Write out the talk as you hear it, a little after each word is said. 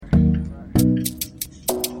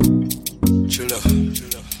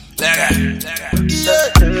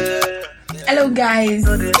Hello guys,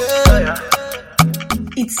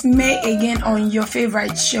 it's May again on your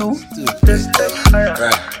favorite show,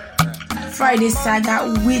 Friday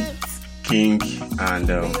Saga with King and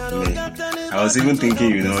May. I was even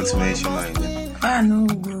thinking you not to mention my name. no,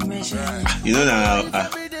 go mention. You know now,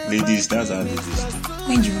 ladies, that's how ladies do.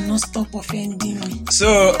 When you will not stop offending me.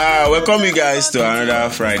 So, welcome you guys to another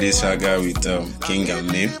Friday Saga with King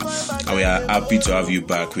and May. And we are happy to have you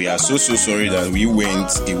back. We are so sorry that we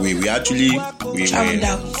went away. We Traveled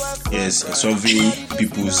out. Yes, solving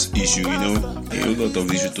people's issue. You know, a lot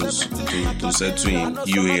of issues to settle in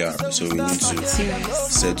UAR. So we need to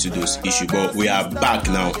settle those issues. But we are back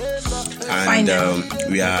now. And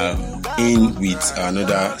we are in with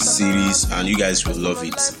another series, and you guys will love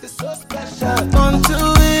it.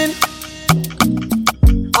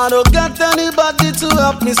 I don't get anybody to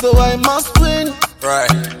help me, so I must win. Right.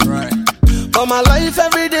 For my life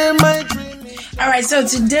every day, my dream. Alright, so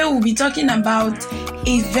today we'll be talking about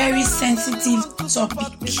a very sensitive topic.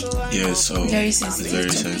 Yes, very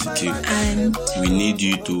sensitive. And we need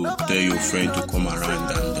you to tell your friend to come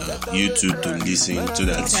around and you two to listen so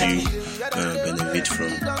that you benefit from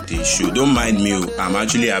the show. Don't mind me. I'm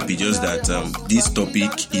actually happy just that this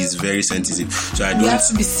topic is very sensitive. So we have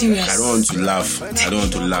to be serious. I don't want to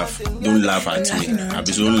laugh. Don't laugh at me.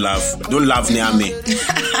 Don't laugh near me.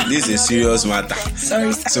 This is a serious matter.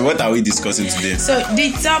 Sorry, sir. So what are we discussing today? So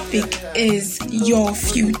the topic is your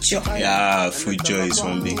future. Yeah, future is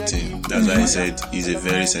one big thing. That's why I said it's a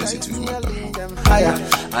very sensitive matter.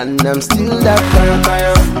 And I'm still that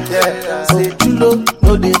fire. Yeah, say too low,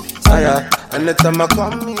 no they fire. And the time I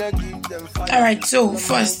come, I give them fire. Alright, so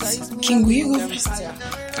first, King, will you go first?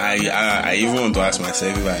 I even want to ask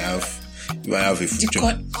myself if I have a future.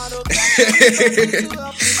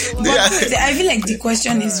 I feel like the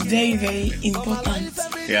question is very, very important.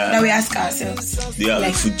 Yeah. That we ask ourselves. Do you have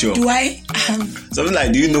a future? Do I have something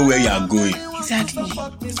like, do you know where you are going? Exactly.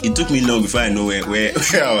 It took me long before I know where I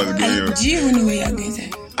was going. Do you even know where you are going, sir?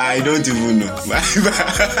 I don't even know.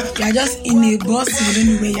 You are just in a bus, you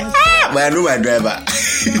don't know where you are going. But I know my driver.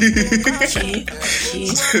 Okay.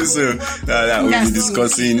 So we'll be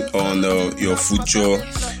discussing on your future.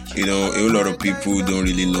 You know, a whole lot of people don't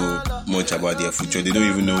really know much about their future. They don't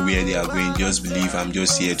even know where they are going. Just believe I'm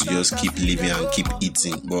just here to just keep living and keep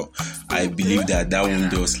eating. But I believe that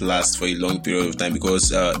won't just last for a long period of time, because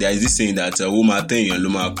there is this saying that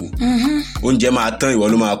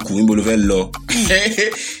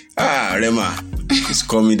Rema, it's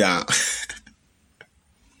coming down.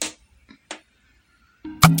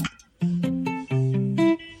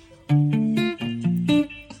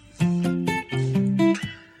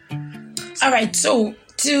 Alright, so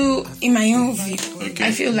in my own view, okay.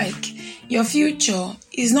 I feel like your future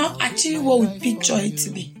is not actually what we picture it to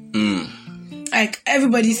be. Like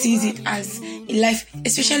everybody sees it as a life,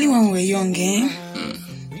 especially when we're young.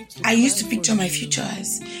 I used to picture my future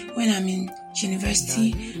as when I'm in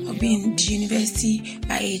university, I'll be in the university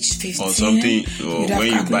by age 15. Or something, or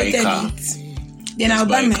when you buy a car. Then I'll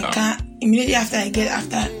buy my car immediately after I get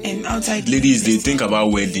outside. Ladies, they think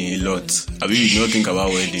about wedding a lot. I mean, you don't think about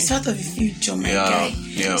wedding. It's sort of a future, my guy.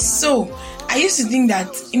 Yeah. So I used to think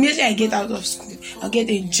that immediately I get out of school, I'll get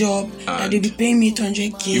a job that they'll be paying me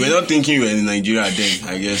 200k. You were not thinking you were in Nigeria then,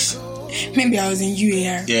 I guess. Maybe I was in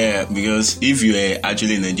UAR. Yeah, because if you were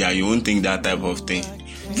actually in Nigeria, you won't think that type of thing.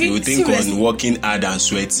 You would think on working hard and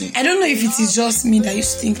sweating. I don't know if it is just me that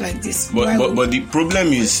used to think like this. But the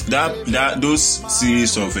problem is that those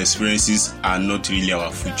series of experiences are not really our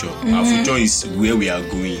future. Our future is where we are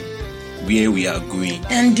going.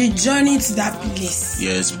 And the journey to that place.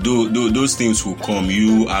 Yes, those things will come.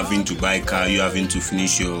 You having to buy a car, you having to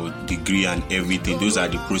finish your degree and everything. Those are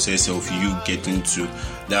the process of you getting to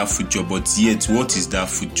that future. But yet, what is that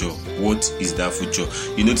future?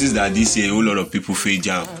 You notice that this year a whole lot of people fail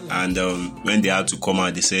jam, and when they have to come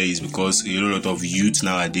out, they say it's because a lot of youth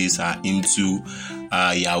nowadays are into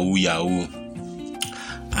Yahoo.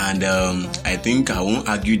 And I think I won't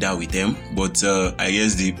argue that with them, but I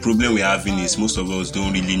guess the problem we're having is most of us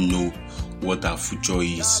don't really know what our future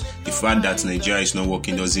is. The fact that Nigeria is not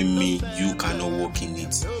working doesn't mean you cannot work in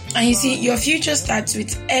it. And you see, your future starts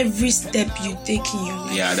with every step you take in your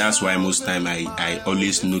life. Yeah, that's why most time I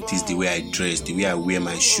always notice the way I dress, the way I wear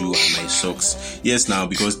my shoe and my socks. Yes, now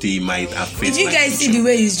because they might affect. If you guys see the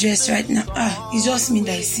way he's dressed right now, it's just me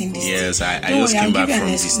that is seeing this. Yes, I just came back from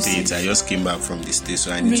the States. I just came back from the States,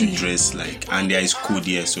 so I need to dress like, and there is cold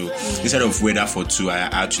here. So instead of weather for two, I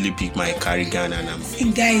actually pick my cardigan and I'm.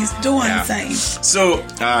 Guys, don't answer him. So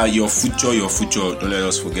your future. Don't let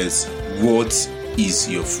us forget what is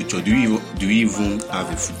your future? Do you even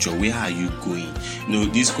have a future? Where are you going?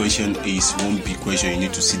 This question is one big question you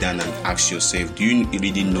need to sit down and ask yourself. Do you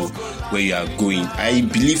really know where you are going? I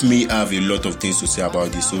believe me, I have a lot of things to say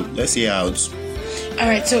about this, so let's hear out.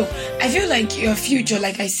 Alright, so I feel like your future,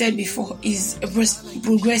 like I said before, is a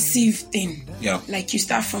progressive thing. Yeah. Like you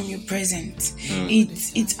start from your present.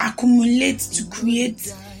 It accumulates to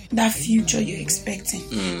create that future you're expecting.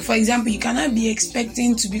 For example, you cannot be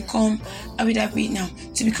expecting to become a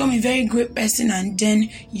very great person, and then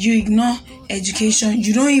you ignore education.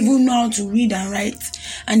 You don't even know how to read and write,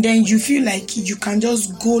 and then you feel like you can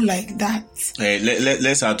just go like that.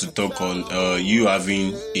 Let's have to talk on you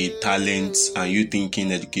having a talent and you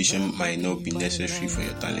thinking education might not be necessary for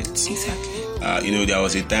your talent. Exactly. There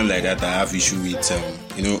was a time like that I have issue with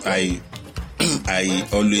I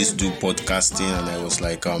always do podcasting, and I was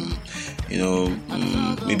like,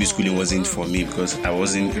 maybe schooling wasn't for me because I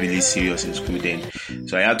wasn't really serious in school then.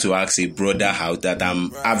 So I had to ask a brother out that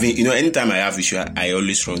I'm having, anytime I have issue, I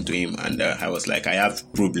always run to him, and I was like, I have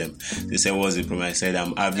problem. They said, what's the problem? I said,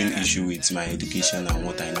 I'm having issue with my education and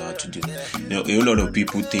what I know how to do. A whole lot of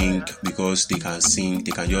people think because they can sing,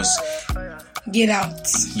 they can just get out.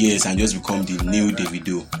 Yes, and just become the new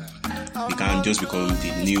Davido. They can't just become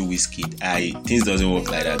the new Wizkid. Things doesn't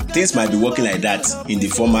work like that. Things might be working like that in the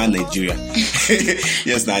former Nigeria.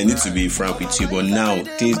 Yes, now I need to be frank with you, but now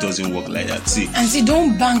things doesn't work like that. See,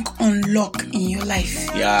 don't bank on luck in your life.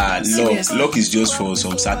 Yeah, luck is just for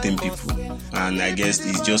some certain people, and I guess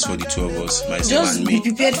it's just for the two of us, myself just and me.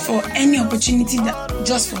 Be prepared for any opportunity that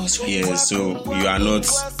just for us. Right? Yes, so you are not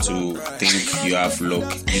to think you have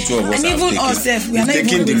luck. The two of us and have even ourselves, we are not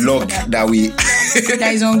taking the luck that we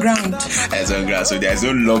that is on ground. That's on ground. So there is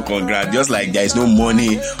no luck on ground, just like there is no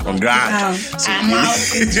money on ground. I'm out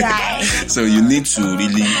to dry. So you need to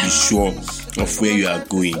really be sure of where you are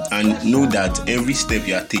going, and know that every step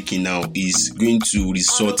you are taking now is going to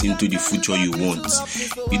result into the future you want.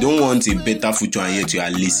 You don't want a better future and yet you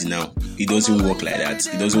are lazy now. It doesn't work like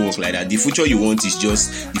that. The future you want is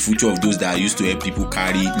just the future of those that are used to help people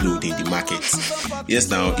carry load in the market. Yes,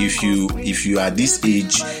 now if you are this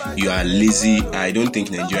age, you are lazy, I don't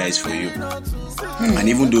think Nigeria is for you. And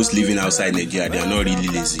even those living outside Nigeria, they are not really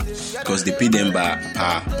lazy because they pay them by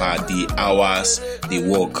the hours they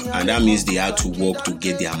work, and that means they have to work to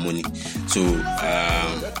get their money. So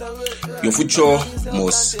your future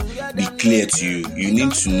must be clear to you. You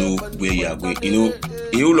need to know where you are going.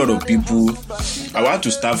 A whole lot of people, I want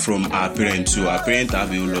to start from our parents. So our parents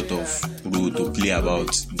have a whole lot of role to play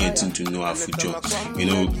about getting to know our future.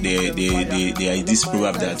 There is this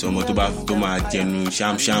proverb that I don't know how to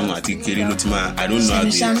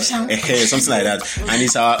something like that. And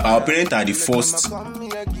it's our parents are the first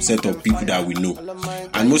set of people that we know.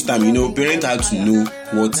 And most time, parents have to know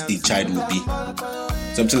what a child will be.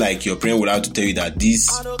 Something like your parent will have to tell you that this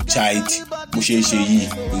child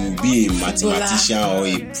will be a mathematician or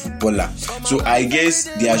a footballer. So I guess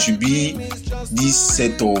there should be this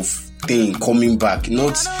set of thing coming back,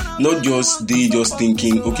 not just they just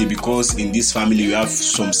thinking, okay, because in this family you have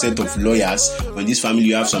some set of lawyers, or in this family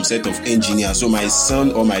you have some set of engineers, so my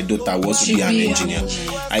son or my daughter wants to be an engineer.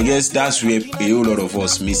 I guess that's where a whole lot of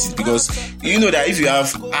us miss it, because you know that if you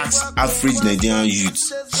have average Nigerian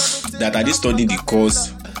youths that are just studying the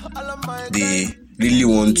course they really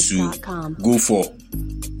want to go for,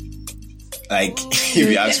 like if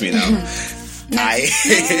you ask me now, I'm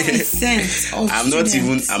not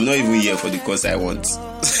even here for the course I want.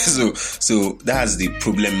 So that's the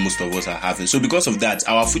problem most of us are having. So because of that,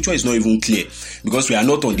 our future is not even clear, because we are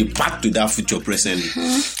not on the path to that future presently.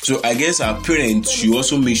 So I guess our parents should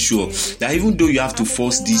also make sure that even though you have to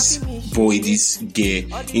force this boy, this girl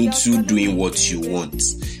into doing what you want,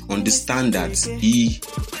 understand that he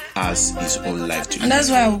has his own life to live. And that's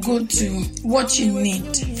why I'll go to what you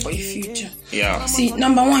need for your future. Yeah. See,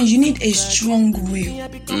 number one, you need a strong will.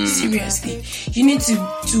 Seriously. You need to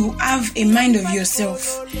have a mind of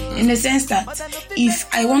yourself. In the sense that if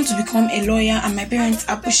I want to become a lawyer and my parents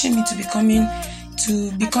are pushing me to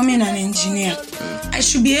becoming an engineer, I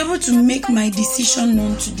should be able to make my decision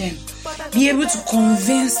known to them. Be able to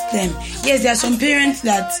convince them. Yes, there are some parents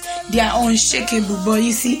that they are unshakable, but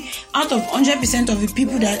you see, out of 100% of the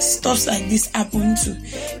people that stuff like this happen to,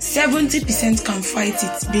 70% can fight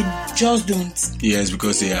it. They just don't. Yes,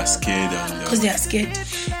 because they are scared. Because they are scared.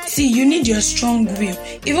 See, you need your strong will.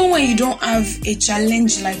 Even when you don't have a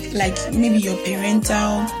challenge like maybe your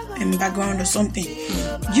parental background or something,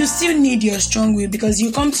 you still need your strong will, because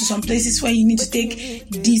you come to some places where you need to take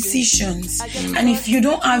decisions. And if you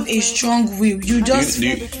don't have a strong will, you just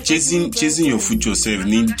chasing your future self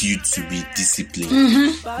need you to be disciplined.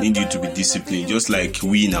 Need you to be disciplined. Just like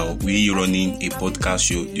we running a podcast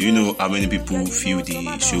show. Do you know how many people view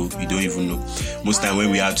the show? We don't even know. Most time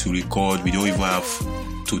when we have to record, we don't even have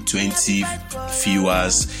to 20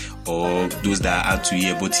 viewers or those that are out to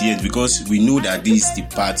hear. But yet, because we know that this is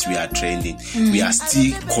the part we are trending, we are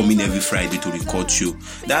still coming every Friday to record show.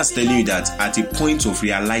 That's telling you that at a point of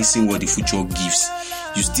realizing what the future gives,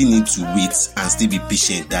 you still need to wait and still be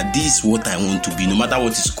patient, that this is what I want to be, no matter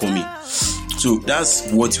what is coming. So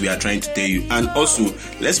that's what we are trying to tell you. And also,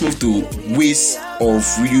 let's move to ways of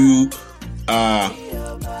you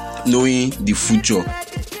knowing the future,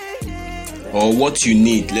 or what you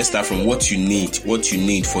need. Let's start from what you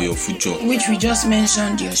need for your future, which we just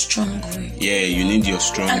mentioned, your strong will. Yeah, you need your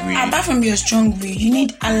strong will. Apart from your strong will, you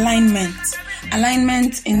need alignment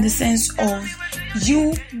in the sense of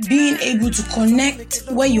you being able to connect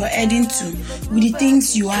where you're heading to with the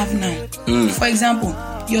things you have now. For example,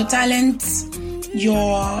 your talents,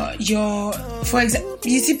 for example,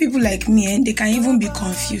 you see people like me, and they can even be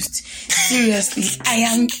confused. Seriously,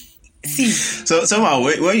 so somehow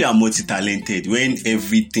when you are multi-talented, when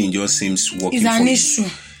everything just seems working, it's an issue.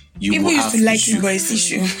 People used to like it, but it's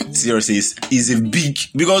issue. Seriously, it's a big,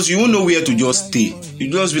 because you won't know where to just stay. You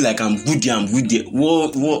just be like, I'm good there.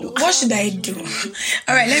 What should I do?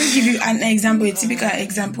 All right, let me give you an example, a typical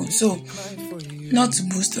example. So, not to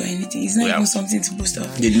boast or anything. It's not even something to boast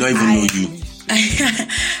of. They do not even know you.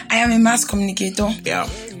 I am a mass communicator. Yeah.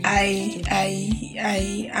 I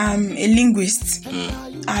am a linguist.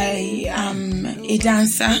 I am a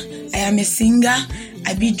dancer. I am a singer.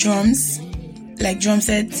 I beat drums, like drum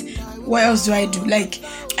sets. What else do I do? Like,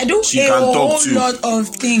 I do a whole lot of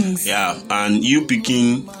things. Yeah, and you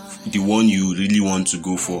picking the one you really want to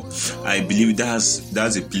go for, I believe that's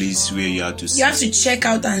a place where you have to see. You have to check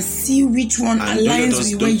out and see which one aligns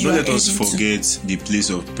with where you are. Don't let us forget the place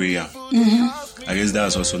of prayer. I guess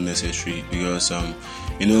that's also necessary, because a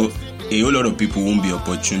whole lot of people won't be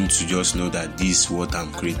opportune to just know that this is what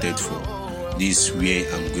I'm created for, this is where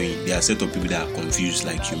I'm going. There are a set of people that are confused,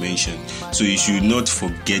 like you mentioned. So you should not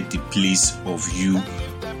forget the place of you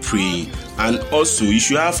praying. And also you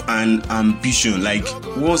should have an ambition. Like,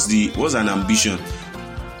 what's an ambition?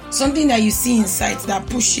 Something that you see inside that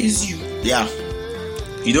pushes you. Yeah.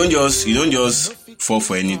 You don't just fall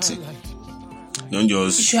for anything.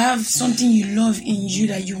 You should have something you love in you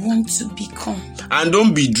that you want to become. And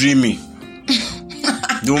don't be dreaming.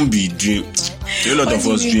 Don't be dreaming. A lot of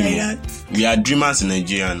us dreaming. Like, we are dreamers in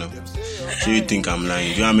Nigeria now. So you think I'm lying?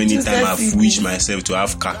 Do you know how many times I've wished myself to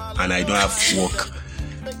have car and I don't have work?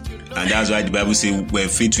 And that's why the Bible says, where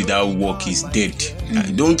faith without work is dead.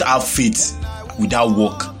 Don't have faith without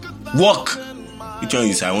work. Work. Which one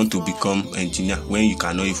is I want to become engineer when you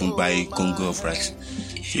cannot even buy a Congo of rice?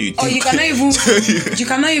 You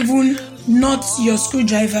cannot even knot your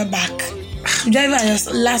screwdriver back. Screwdriver is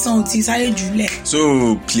last one to July.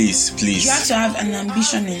 So please. You have to have an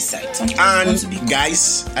ambition inside. And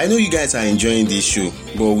guys, I know you guys are enjoying this show,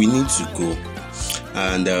 but we need to go.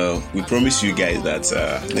 And we promise you guys that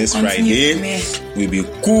next Friday will be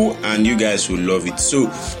cool and you guys will love it. So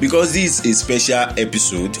because this is a special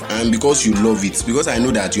episode and because you love it, because I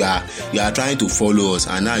know that you are trying to follow us,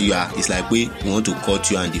 and now it's like we want to cut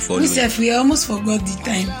you and the following. We almost forgot the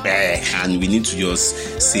time. And we need to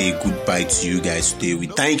just say goodbye to you guys today. We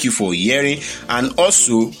thank you for hearing, and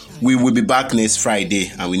also we will be back next Friday,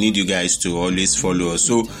 and we need you guys to always follow us.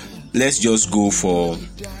 So let's just go for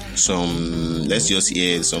let's just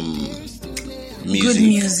hear some music. Good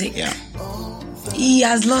music. Yeah. He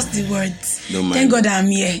has lost the words. Don't mind. Thank God I'm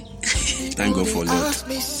here. Thank God for Lord.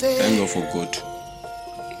 Thank God for God.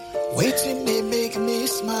 Waiting, they make me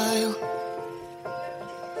smile.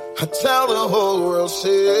 I tell the whole world,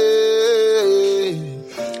 say,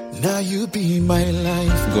 now you be my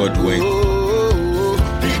life. God wait.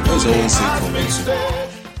 Someone sing for me too.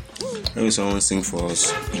 Maybe someone sing for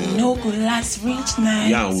us. No good last reach night.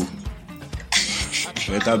 Yeah.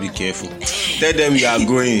 Better be careful. Tell them you are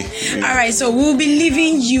going. Alright, so we'll be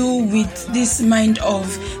leaving you with this mind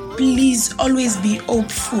of please always be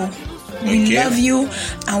hopeful. We love you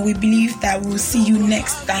and we believe that we'll see you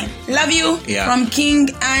next time. Love you from King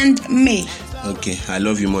and May. Okay, I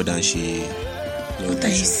love you more than she. What are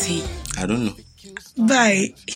you saying? I don't know. Bye.